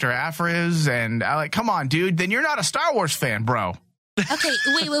who Dr. Aphra is, and I like, come on, dude, then you're not a Star Wars fan, bro. Okay,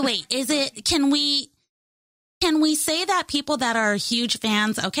 wait. Can we say that people that are huge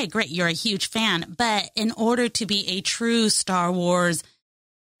fans, okay, great, you're a huge fan, but in order to be a true Star Wars,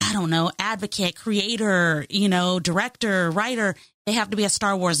 I don't know, advocate, creator, director, writer, they have to be a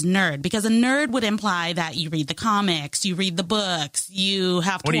Star Wars nerd, because a nerd would imply that you read the comics, you read the books, you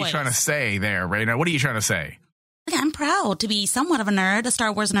have What toys. are you trying to say there, Raina? What are you trying to say? I'm proud to be somewhat of a nerd, a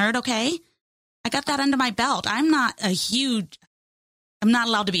Star Wars nerd, okay? I got that under my belt. I'm not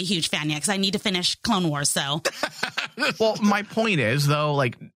allowed to be a huge fan yet because I need to finish Clone Wars, so. Well, my point is, though,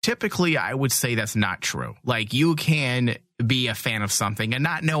 like, typically I would say that's not true. Like, you can be a fan of something and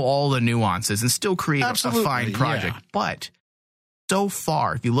not know all the nuances and still create a fine project. Yeah. But so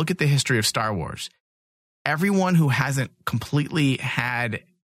far, if you look at the history of Star Wars, everyone who hasn't completely had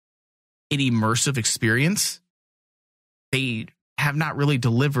an immersive experience, they have not really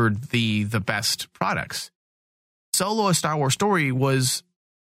delivered the best products. Solo: A Star Wars Story was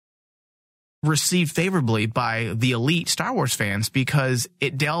received favorably by the elite Star Wars fans because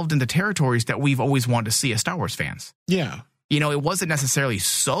it delved into territories that we've always wanted to see as Star Wars fans. Yeah. You know, it wasn't necessarily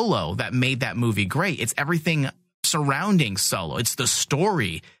Solo that made that movie great. It's everything surrounding Solo. It's the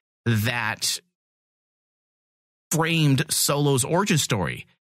story that framed Solo's origin story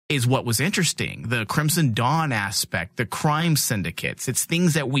is what was interesting. The Crimson Dawn aspect, the crime syndicates. It's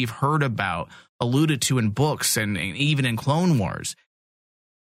things that we've heard about, alluded to in books and even in Clone Wars.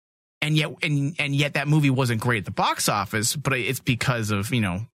 And yet that movie wasn't great at the box office, but it's because of,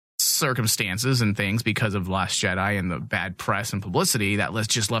 circumstances and things, because of Last Jedi and the bad press and publicity that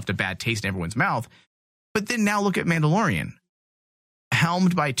just left a bad taste in everyone's mouth. But then now look at Mandalorian,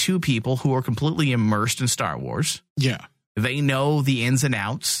 helmed by two people who are completely immersed in Star Wars. Yeah. They know the ins and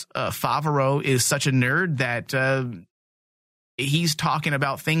outs. Favreau is such a nerd that he's talking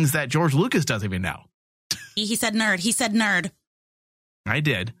about things that George Lucas doesn't even know. He said nerd. He said nerd. I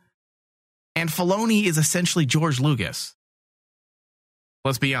did. And Filoni is essentially George Lucas.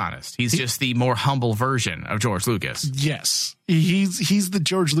 Let's be honest. He's just the more humble version of George Lucas. Yes. He's the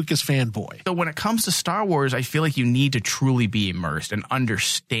George Lucas fanboy. So when it comes to Star Wars, I feel like you need to truly be immersed and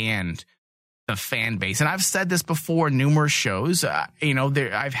understand the fan base. And I've said this before in numerous shows.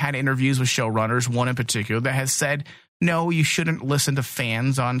 I've had interviews with showrunners, one in particular, that has said, no, you shouldn't listen to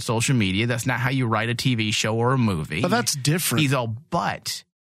fans on social media. That's not how you write a TV show or a movie. But that's different. But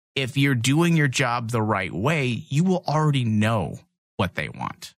if you're doing your job the right way, you will already know what they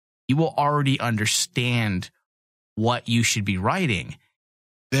want. You will already understand what you should be writing.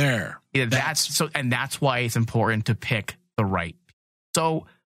 That's why it's important to pick the right. So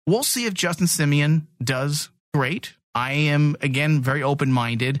we'll see if Justin Simeon does great. I am, again, very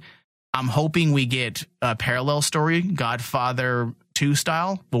open-minded. I'm hoping we get a parallel story, Godfather 2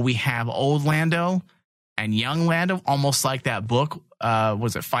 style, where we have old Lando and young Lando, almost like that book.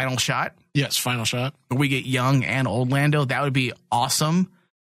 Was it Final Shot? Yes, Final Shot. We get young and old Lando. That would be awesome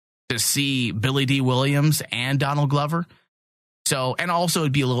to see Billy D. Williams and Donald Glover. So, and also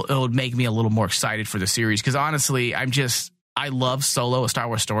it would make me a little more excited for the series because honestly, I love Solo: A Star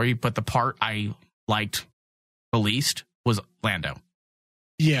Wars Story, but the part I liked the least was Lando.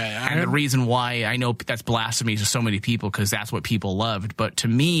 Yeah, and the reason why, I know that's blasphemy to so many people because that's what people loved, but to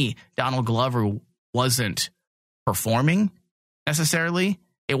me, Donald Glover wasn't performing necessarily.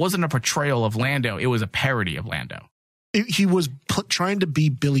 It wasn't a portrayal of Lando. It was a parody of Lando. He was trying to be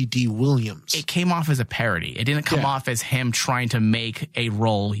Billy D. Williams. It came off as a parody. It didn't come off as him trying to make a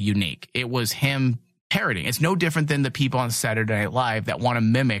role unique. It was him parodying. It's no different than the people on Saturday Night Live that want to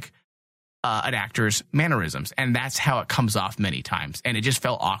mimic an actor's mannerisms. And that's how it comes off many times. And it just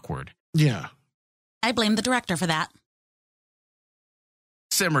felt awkward. Yeah. I blame the director for that.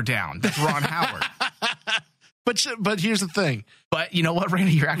 Simmer down. That's Ron Howard. But here's the thing. But you know what,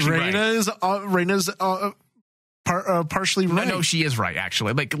 Raina? You're actually right. Raina's partially right. No, she is right,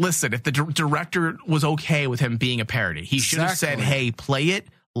 actually. Like, listen, if the director was okay with him being a parody, he should have said, hey, play it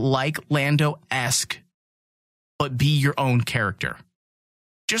like Lando-esque, but be your own character.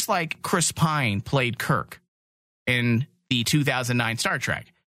 Just like Chris Pine played Kirk in the 2009 Star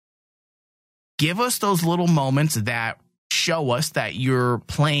Trek. Give us those little moments that show us that you're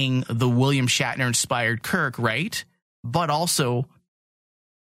playing the William Shatner-inspired Kirk, right? But also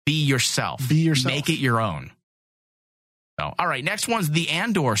be yourself. Be yourself. Make it your own. So, all right, next one's the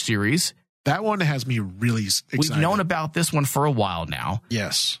Andor series. That one has me really excited. We've known about this one for a while now.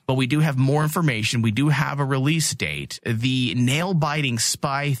 Yes. But we do have more information. We do have a release date. The nail-biting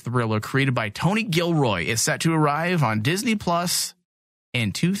spy thriller created by Tony Gilroy is set to arrive on Disney Plus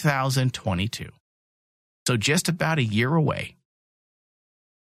in 2022. So just about a year away.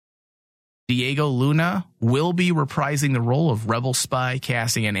 Diego Luna will be reprising the role of rebel spy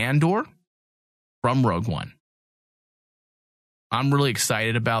Cassian Andor from Rogue One. I'm really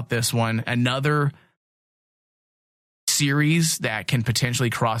excited about this one. Another series that can potentially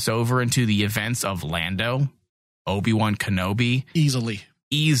cross over into the events of Lando, Obi-Wan Kenobi.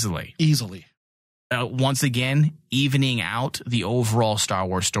 Easily. Once again, evening out the overall Star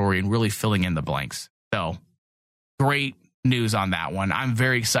Wars story and really filling in the blanks. So, great news on that one. I'm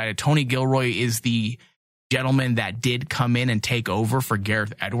very excited. Tony Gilroy is the gentleman that did come in and take over for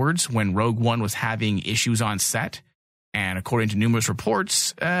Gareth Edwards when Rogue One was having issues on set. And according to numerous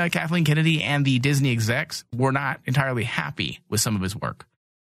reports, Kathleen Kennedy and the Disney execs were not entirely happy with some of his work.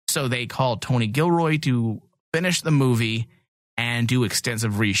 So they called Tony Gilroy to finish the movie and do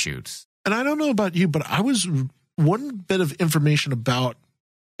extensive reshoots. And I don't know about you, but one bit of information about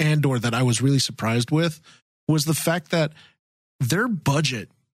Andor that I was really surprised with was the fact that their budget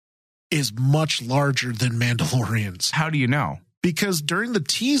is much larger than Mandalorian's. How do you know? Because during the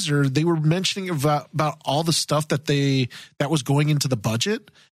teaser, they were mentioning about all the stuff that was going into the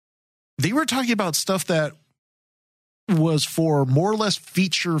budget. They were talking about stuff that was for more or less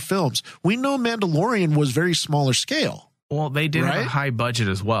feature films. We know Mandalorian was very smaller scale. Well, they did have a high budget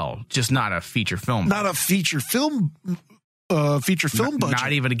as well, just not a feature film. Not a feature film budget.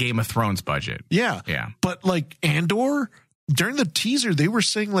 Not even a Game of Thrones budget. Yeah. But like Andor, during the teaser, they were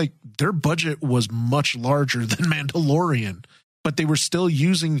saying like their budget was much larger than Mandalorian, but they were still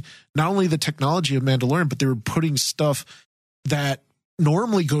using not only the technology of Mandalorian, but they were putting stuff that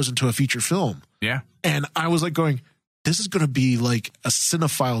normally goes into a feature film. Yeah. And I was like going, this is going to be like a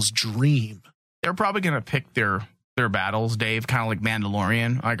cinephile's dream. They're probably going to pick their battles, Dave, kind of like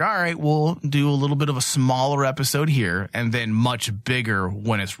Mandalorian. Like, all right, we'll do a little bit of a smaller episode here and then much bigger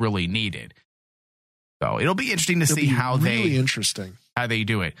when it's really needed. So it'll be interesting to see how they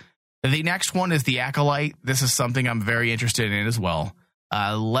do it. The next one is The Acolyte. This is something I'm very interested in as well.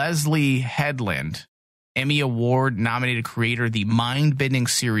 Leslie Headland, Emmy Award nominated creator, the mind-bending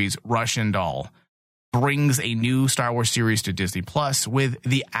series Russian Doll, brings a new Star Wars series to Disney Plus with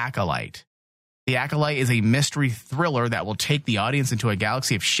The Acolyte. The Acolyte is a mystery thriller that will take the audience into a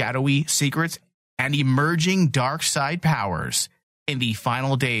galaxy of shadowy secrets and emerging dark side powers in the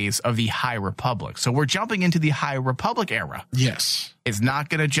final days of the High Republic. So we're jumping into the High Republic era. Yes. It's not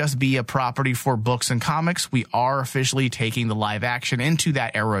going to just be a property for books and comics. We are officially taking the live action into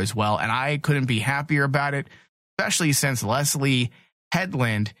that era as well. And I couldn't be happier about it, especially since Leslie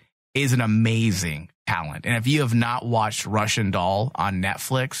Headland is an amazing talent. And if you have not watched Russian Doll on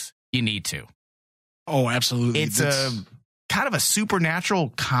Netflix, you need to. Oh, absolutely. It's a kind of a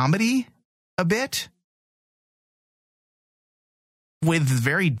supernatural comedy a bit, with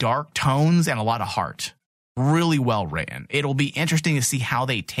very dark tones and a lot of heart. Really well written. It'll be interesting to see how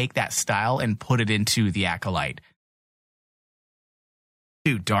they take that style and put it into The Acolyte.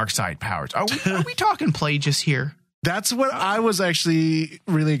 Dude, dark side powers. Are we talking Plagueis here? That's what I was actually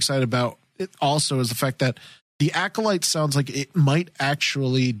really excited about. It also is the fact that The Acolyte sounds like it might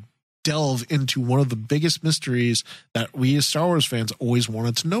actually delve into one of the biggest mysteries that we as Star Wars fans always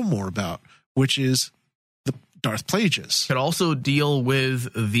wanted to know more about, which is the Darth Plagueis. Could also deal with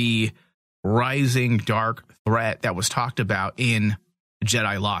the rising dark threat that was talked about in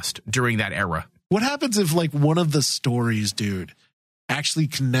Jedi Lost during that era. What happens if like one of the stories, dude, actually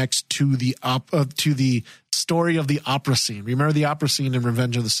connects to the story of the opera scene? Remember the opera scene in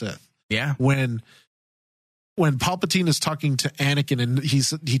Revenge of the Sith? Yeah. When Palpatine is talking to Anakin and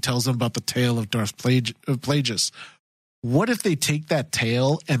he tells him about the tale of Darth Plagueis. What if they take that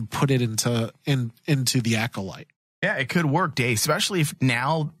tale and put it into The Acolyte? Yeah, it could work, Dave, especially if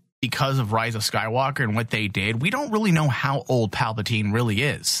now, because of Rise of Skywalker and what they did, we don't really know how old Palpatine really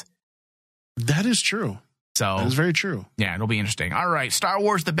is. That is true. So that is very true. Yeah, it'll be interesting. All right, Star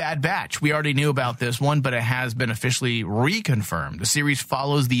Wars The Bad Batch. We already knew about this one, but it has been officially reconfirmed. The series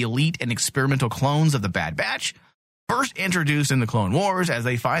follows the elite and experimental clones of the Bad Batch, first introduced in the Clone Wars, as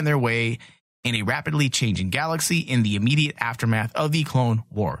they find their way in a rapidly changing galaxy in the immediate aftermath of the Clone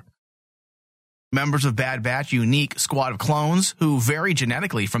War. Members of Bad Batch, unique squad of clones who vary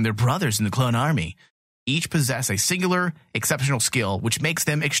genetically from their brothers in the clone army. Each possess a singular, exceptional skill, which makes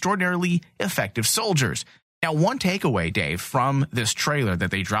them extraordinarily effective soldiers. Now, one takeaway, Dave, from this trailer that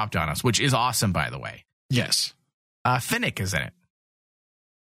they dropped on us, which is awesome, by the way. Yes. Finnick is in it.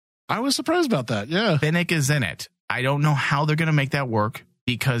 I was surprised about that, yeah. Finnick is in it. I don't know how they're going to make that work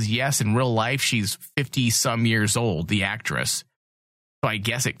because, yes, in real life, she's 50-some years old, the actress. So I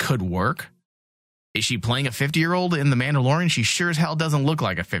guess it could work. Is she playing a 50-year-old in The Mandalorian? She sure as hell doesn't look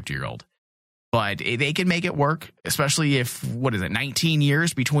like a 50-year-old. But they can make it work, especially if, 19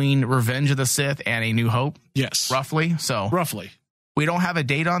 years between Revenge of the Sith and A New Hope? Yes. Roughly? So roughly. We don't have a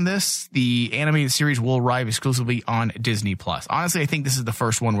date on this. The animated series will arrive exclusively on Disney+. Honestly, I think this is the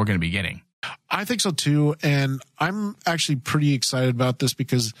first one we're going to be getting. I think so too, and I'm actually pretty excited about this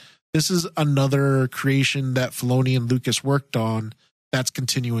because this is another creation that Filoni and Lucas worked on that's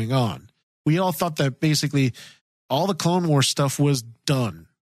continuing on. We all thought that basically all the Clone Wars stuff was done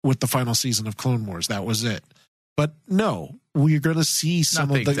with the final season of Clone Wars. That was it. But no, we're going to see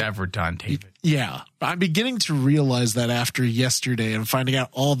Nothing's ever done, David. Yeah. I'm beginning to realize that after yesterday and finding out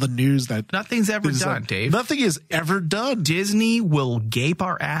all the news that... Nothing's ever done, Dave. Nothing is ever done. Disney will gape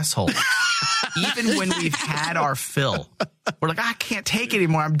our assholes. Even when we've had our fill. We're like, I can't take it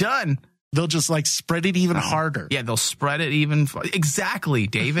anymore. I'm done. They'll just spread it even harder. Yeah, they'll spread it even... Exactly,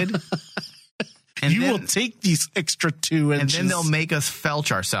 David. And you will take these extra 2 inches. And then they'll make us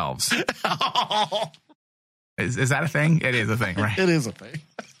felch ourselves. Is that a thing? It is a thing, right? It is a thing.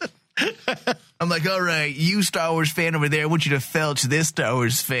 I'm like, all right, you Star Wars fan over there, I want you to felch this Star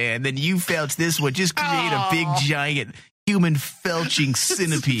Wars fan. Then you felch this one. Just create a big, giant human felching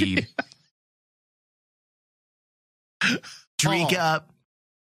centipede. Drink up.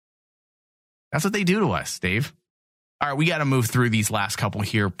 That's what they do to us, Dave. All right, we got to move through these last couple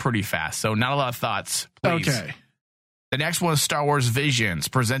here pretty fast. So not a lot of thoughts, please. Okay. The next one is Star Wars Visions,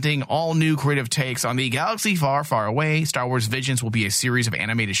 presenting all new creative takes on the galaxy far, far away. Star Wars Visions will be a series of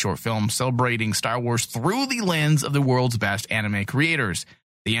animated short films celebrating Star Wars through the lens of the world's best anime creators.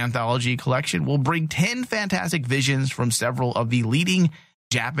 The anthology collection will bring 10 fantastic visions from several of the leading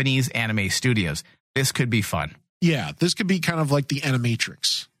Japanese anime studios. This could be fun. Yeah, this could be kind of like the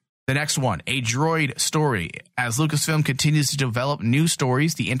Animatrix. The next one, a droid story. As Lucasfilm continues to develop new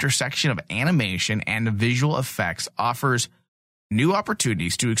stories, the intersection of animation and visual effects offers new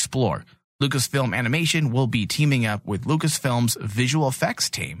opportunities to explore. Lucasfilm Animation will be teaming up with Lucasfilm's visual effects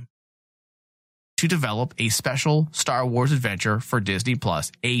team to develop a special Star Wars adventure for Disney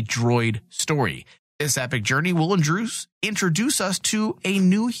Plus, a droid story. This epic journey will introduce us to a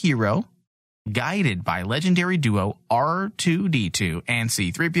new hero, guided by legendary duo R2-D2 and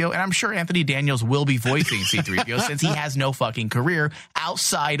C-3PO. And I'm sure Anthony Daniels will be voicing C-3PO since he has no fucking career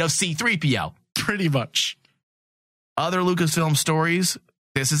outside of C-3PO. Pretty much. Other Lucasfilm stories.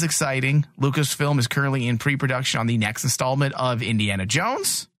 This is exciting. Lucasfilm is currently in pre-production on the next installment of Indiana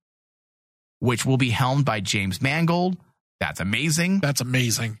Jones, which will be helmed by James Mangold. That's amazing. That's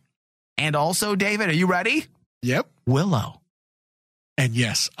amazing. And also, David, are you ready? Yep. Willow. And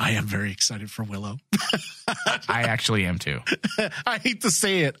yes, I am very excited for Willow. I actually am too. I hate to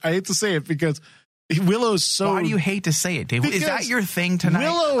say it because Willow's so... Why do you hate to say it, Dave? Is that your thing tonight?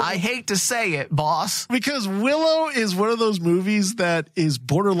 Willow... I hate to say it, boss. Because Willow is one of those movies that is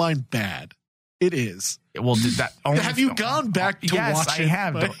borderline bad. It is. Well, did that have you gone back to yes, watch it? Yes, I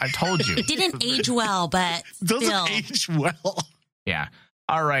have. I told you. It didn't age well, but doesn't still. age well. Yeah.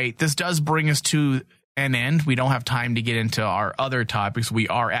 All right. This does bring us to an end. We don't have time to get into our other topics. We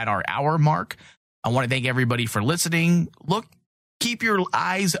are at our hour mark. I want to thank everybody for listening. Keep your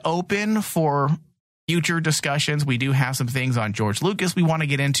eyes open for future discussions. We do have some things on George Lucas we want to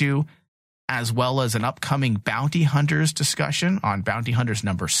get into, as well as an upcoming Bounty Hunters discussion on Bounty Hunters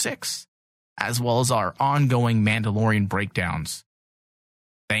number 6, as well as our ongoing Mandalorian breakdowns.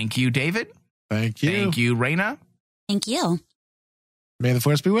 Thank you, David. Thank you. Thank you, Raina. Thank you. May the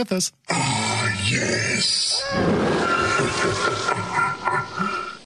Force be with us. Ah, yes.